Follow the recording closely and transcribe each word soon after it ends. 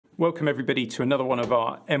Welcome everybody to another one of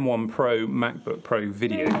our M1 Pro MacBook Pro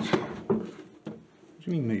videos. What do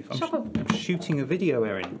you mean move? I'm shooting a video,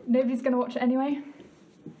 Erin. Nobody's going to watch it anyway.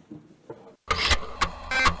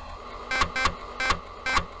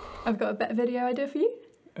 I've got a better video idea for you.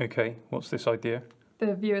 Okay, what's this idea?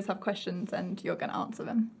 The viewers have questions and you're going to answer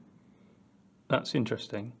them. That's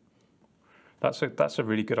interesting. That's a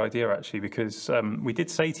really good idea actually, because we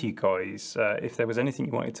did say to you guys if there was anything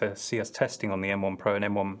you wanted to see us testing on the M1 Pro and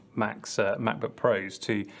M1 Max MacBook Pros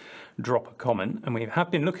to drop a comment, and we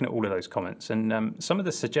have been looking at all of those comments, and some of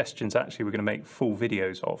the suggestions actually we're going to make full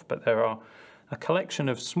videos of, but there are a collection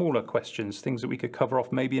of smaller questions, things that we could cover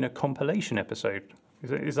off maybe in a compilation episode.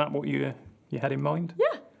 Is that what you had in mind?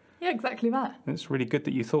 Yeah, exactly that. It's really good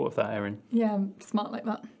that you thought of that, Erin. Yeah, I'm smart like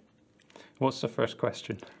that. What's the first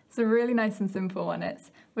question? It's a really nice and simple one.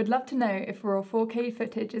 It's, would love to know if raw 4K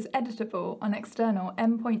footage is editable on external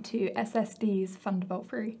M.2 SSDs Thunderbolt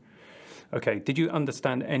 3. Okay, did you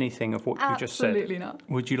understand anything of what you just said? Absolutely not.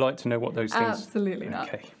 Would you like to know what those things... Absolutely not.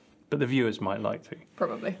 Okay, but the viewers might like to.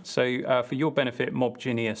 Probably. So for your benefit,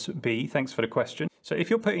 MobGenius B, thanks for the question. So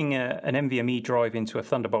if you're putting an NVMe drive into a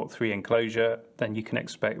Thunderbolt 3 enclosure, then you can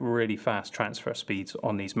expect really fast transfer speeds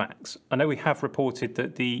on these Macs. I know we have reported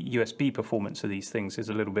that the USB performance of these things is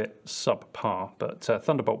a little bit subpar, but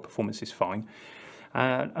Thunderbolt performance is fine.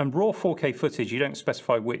 And raw 4K footage, you don't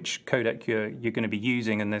specify which codec you're going to be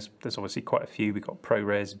using, and there's obviously quite a few. We've got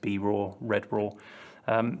ProRes, B-RAW, RedRAW.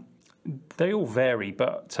 They all vary,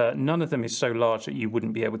 but none of them is so large that you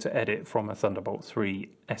wouldn't be able to edit from a Thunderbolt 3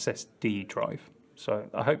 SSD drive. So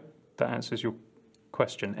I hope that answers your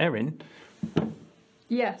question. Erin?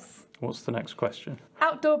 Yes. What's the next question?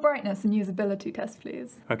 Outdoor brightness and usability test,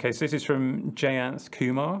 please. Okay, so this is from Jayanth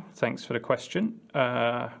Kumar. Thanks for the question.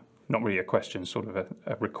 Not really a question, sort of a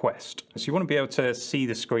request. So you want to be able to see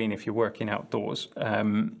the screen if you're working outdoors.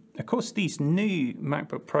 Of course, these new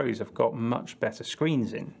MacBook Pros have got much better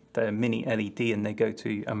screens in. They're mini LED and they go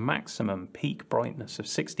to a maximum peak brightness of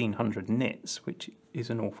 1600 nits, which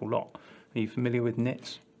is an awful lot. Are you familiar with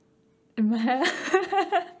nits? In my hair.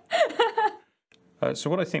 So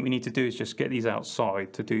what I think we need to do is just get these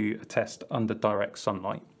outside to do a test under direct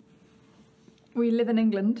sunlight. We live in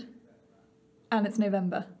England and it's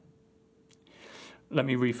November. Let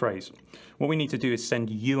me rephrase. What we need to do is send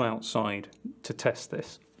you outside to test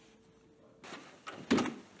this.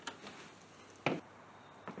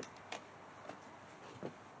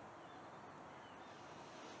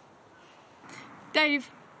 Dave.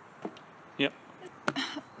 Yep.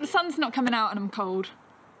 The sun's not coming out and I'm cold.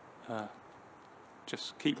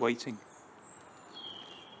 Just keep waiting.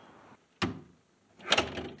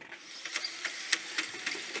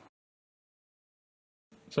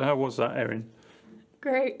 So how was that, Erin?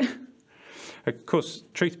 Great. Of course,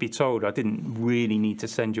 truth be told, I didn't really need to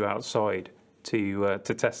send you outside to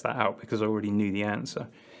test that out because I already knew the answer.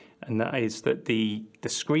 And that is that the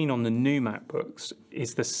screen on the new MacBooks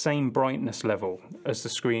is the same brightness level as the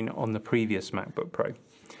screen on the previous MacBook Pro.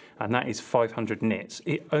 And that is 500 nits.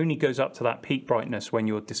 It only goes up to that peak brightness when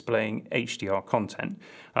you're displaying HDR content.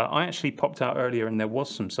 I actually popped out earlier and there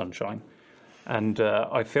was some sunshine. And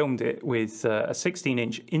I filmed it with a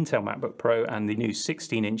 16-inch Intel MacBook Pro and the new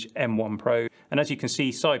 16-inch M1 Pro. And as you can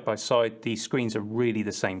see, side by side, these screens are really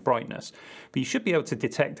the same brightness. But you should be able to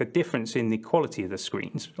detect a difference in the quality of the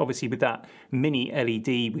screens. Obviously, with that mini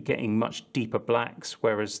LED, we're getting much deeper blacks,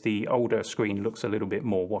 whereas the older screen looks a little bit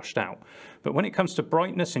more washed out. But when it comes to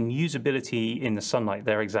brightness and usability in the sunlight,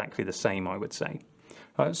 they're exactly the same, I would say.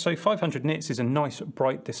 So 500 nits is a nice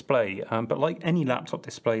bright display, but like any laptop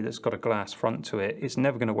display that's got a glass front to it, it's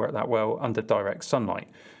never going to work that well under direct sunlight.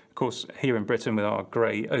 Of course, here in Britain with our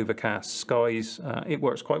grey overcast skies, it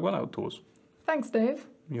works quite well outdoors. Thanks, Dave.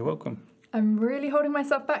 You're welcome. I'm really holding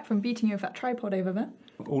myself back from beating you with that tripod over there.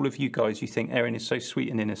 All of you guys, you think Erin is so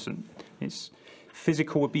sweet and innocent. It's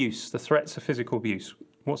physical abuse, the threats of physical abuse.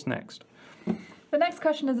 What's next? The next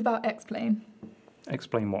question is about X-Plane.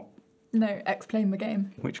 Explain what? No, X-Plane the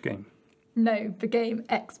game. Which game? No, the game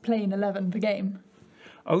X-Plane 11, the game.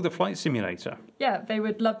 Oh, the flight simulator. Yeah, they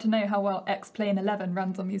would love to know how well X-Plane 11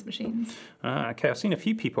 runs on these machines. Okay, I've seen a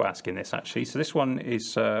few people asking this actually. So this one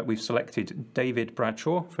is, we've selected David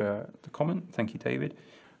Bradshaw for the comment. Thank you, David.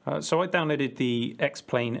 So I downloaded the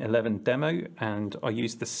X-Plane 11 demo and I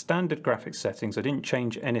used the standard graphics settings. I didn't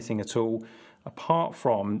change anything at all. Apart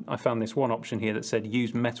from, I found this one option here that said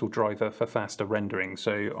use Metal Driver for faster rendering,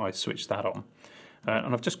 so I switched that on.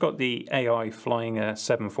 And I've just got the AI flying a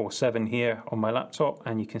 747 here on my laptop,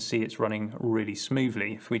 and you can see it's running really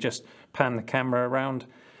smoothly. If we just pan the camera around,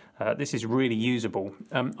 This is really usable.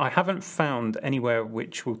 I haven't found anywhere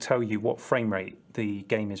which will tell you what frame rate the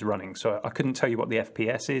game is running, so I couldn't tell you what the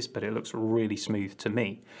FPS is, but it looks really smooth to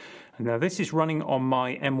me. Now this is running on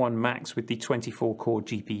my M1 Max with the 24-core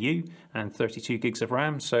GPU and 32 gigs of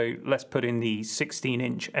RAM, so let's put in the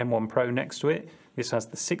 16-inch M1 Pro next to it. This has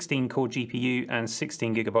the 16-core GPU and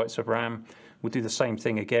 16 gigabytes of RAM. We'll do the same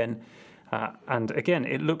thing again. And again,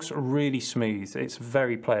 it looks really smooth. It's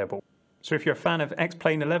very playable. So if you're a fan of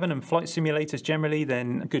X-Plane 11 and flight simulators generally,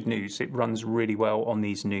 then good news. It runs really well on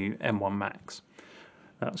these new M1 Max.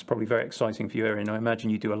 That's probably very exciting for you, Erin. I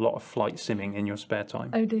imagine you do a lot of flight simming in your spare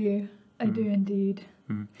time. I do. I do indeed.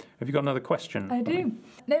 Have you got another question? I do.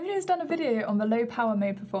 Nobody's done a video on the low power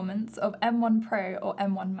mode performance of M1 Pro or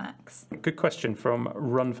M1 Max. Good question from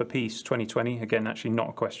Run for Peace 2020. Again, actually not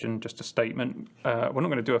a question, just a statement. We're not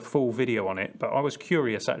going to do a full video on it, but I was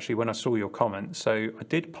curious actually when I saw your comment. So I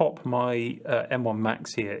did pop my M1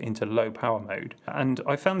 Max here into low power mode, and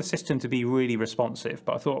I found the system to be really responsive,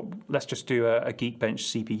 but I thought let's just do a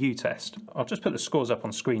Geekbench CPU test. I'll just put the scores up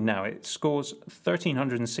on screen now. It scores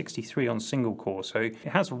 1363 on single core, so it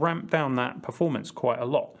has ramped down that performance quite a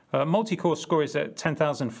lot. Multi-core score is at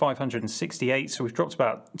 10,568, so we've dropped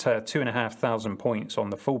about 2,500 points on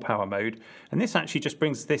the full power mode, and this actually just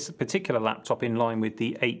brings this particular laptop in line with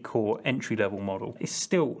the 8-core entry-level model. It's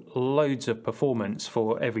still loads of performance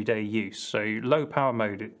for everyday use, so low power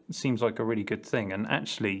mode it seems like a really good thing, and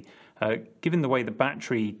actually given the way the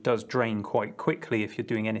battery does drain quite quickly if you're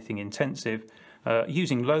doing anything intensive,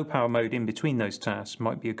 using low power mode in between those tasks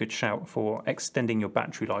might be a good shout for extending your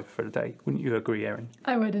battery life for the day. Wouldn't you agree, Erin?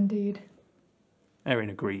 I would indeed. Erin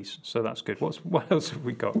agrees, so that's good. What else have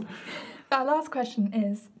we got? Our last question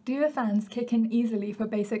is, do the fans kick in easily for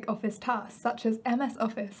basic office tasks such as MS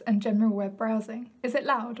Office and general web browsing? Is it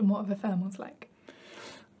loud, and what are the thermals like?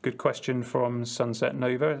 Good question from Sunset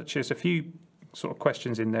Nova. There's a few sort of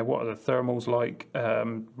questions in there. What are the thermals like?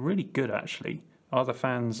 Really good, actually. Are the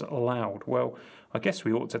fans loud? Well, I guess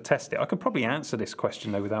we ought to test it. I could probably answer this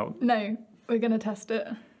question though without... No, we're going to test it.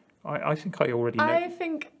 I think I already know. I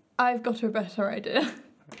think I've got a better idea.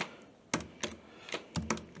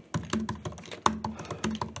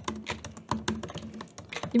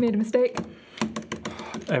 You made a mistake.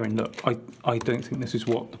 Erin, look, I don't think this is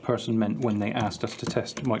what the person meant when they asked us to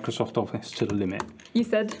test Microsoft Office to the limit. You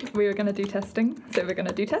said we were going to do testing, so we're going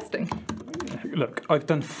to do testing. Look, I've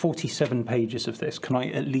done 47 pages of this. Can I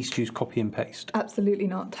at least use copy and paste? Absolutely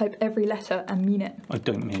not. Type every letter and mean it. I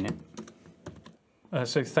don't mean it.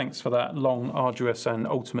 So thanks for that long, arduous and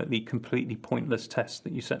ultimately completely pointless test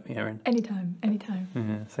that you sent me, Erin. Anytime, anytime.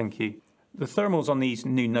 Yeah, thank you. The thermals on these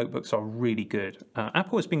new notebooks are really good.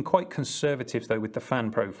 Apple has been quite conservative though with the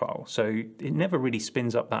fan profile, so it never really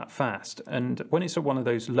spins up that fast. And when it's at one of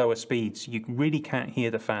those lower speeds, you really can't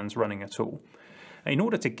hear the fans running at all. In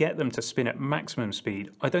order to get them to spin at maximum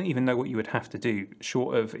speed, I don't even know what you would have to do,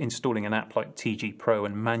 short of installing an app like TG Pro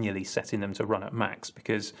and manually setting them to run at max,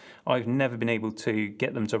 because I've never been able to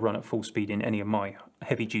get them to run at full speed in any of my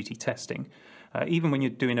heavy-duty testing. Even when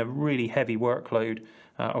you're doing a really heavy workload,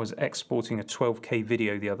 I was exporting a 12K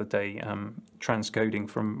video the other day, transcoding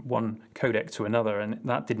from one codec to another, and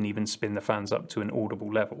that didn't even spin the fans up to an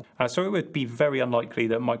audible level. So it would be very unlikely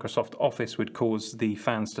that Microsoft Office would cause the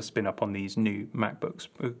fans to spin up on these new MacBooks.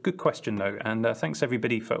 Good question though, and thanks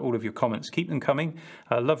everybody for all of your comments. Keep them coming.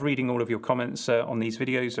 Love reading all of your comments on these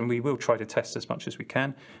videos, and we will try to test as much as we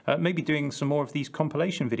can. Maybe doing some more of these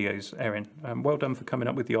compilation videos, Erin. Well done for coming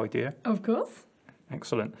up with the idea. Of course.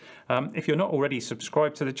 Excellent. If you're not already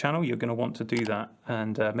subscribed to the channel, you're going to want to do that,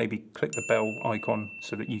 and maybe click the bell icon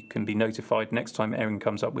so that you can be notified next time Erin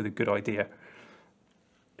comes up with a good idea.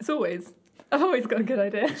 I've always got a good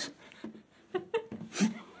idea.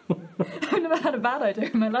 I've never had a bad idea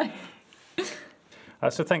in my life.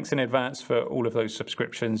 So thanks in advance for all of those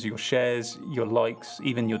subscriptions, your shares, your likes,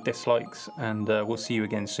 even your dislikes, and we'll see you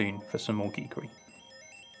again soon for some more geekery.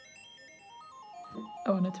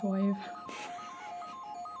 I wanted to wave.